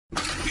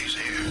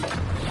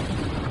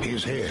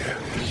He's here.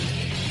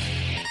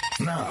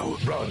 Now,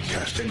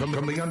 broadcasting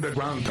from the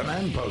underground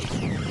command post,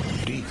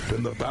 deep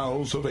in the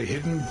bowels of a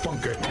hidden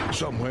bunker,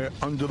 somewhere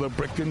under the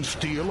brick and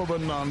steel of a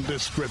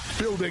nondescript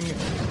building,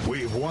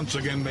 we've once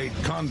again made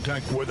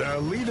contact with our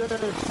leader,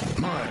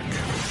 Mark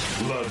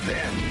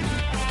Levin.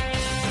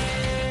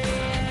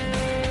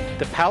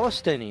 The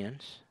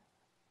Palestinians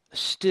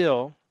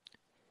still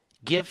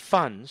give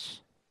funds,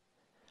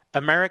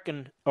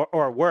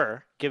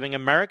 were giving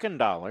American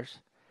dollars,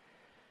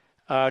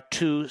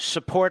 to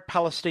support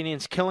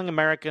Palestinians killing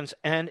Americans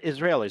and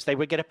Israelis. They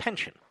would get a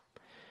pension.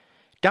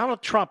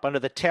 Donald Trump, under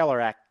the Taylor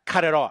Act,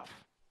 cut it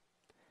off.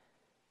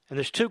 And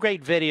there's two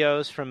great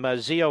videos from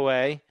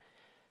ZOA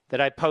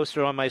that I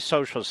posted on my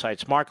social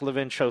sites, Mark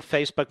Levin Show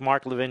Facebook,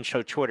 Mark Levin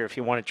Show Twitter, if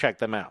you want to check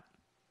them out.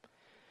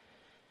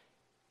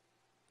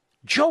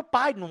 Joe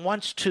Biden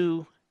wants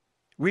to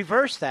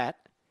reverse that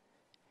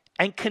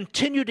and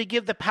continue to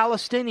give the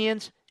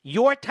Palestinians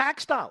your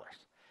tax dollars.